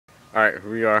Alright,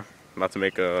 here we are, about to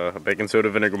make a baking soda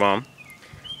vinegar bomb.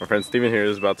 My friend Steven here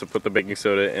is about to put the baking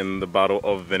soda in the bottle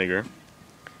of vinegar.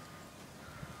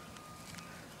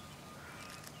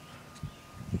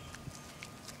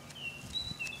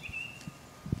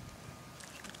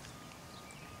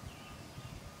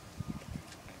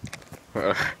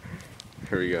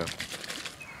 Here we go.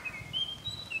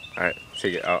 Alright,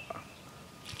 take it out.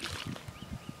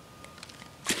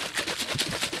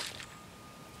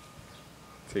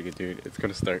 Take it, dude. It's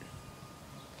gonna start.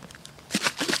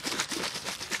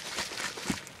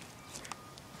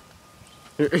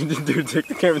 Dude, take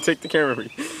the camera, take the camera.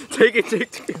 Take it, take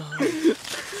the camera.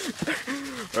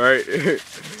 Alright.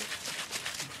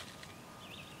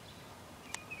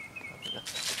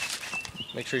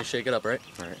 Make sure you shake it up, right?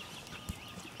 Alright.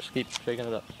 Just keep shaking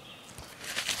it up.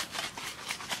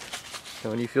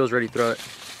 And when you feel ready, throw it.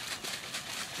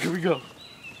 Here we go.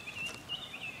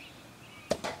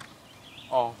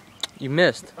 Oh. You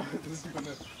missed. This is gonna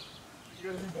be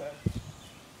bad.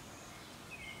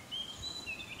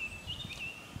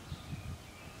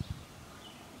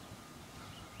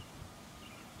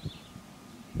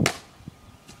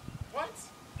 What?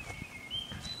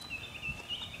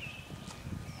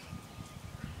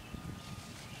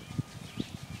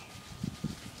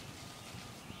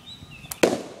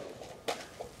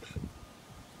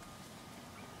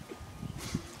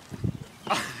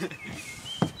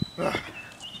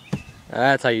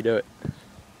 That's how you do it.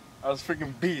 I was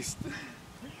freaking beast.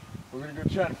 We're gonna go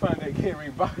try to find that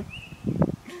Gatorade bottle.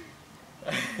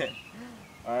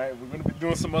 Alright, we're gonna be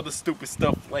doing some other stupid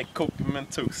stuff like Coke and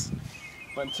Mentos.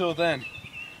 But until then,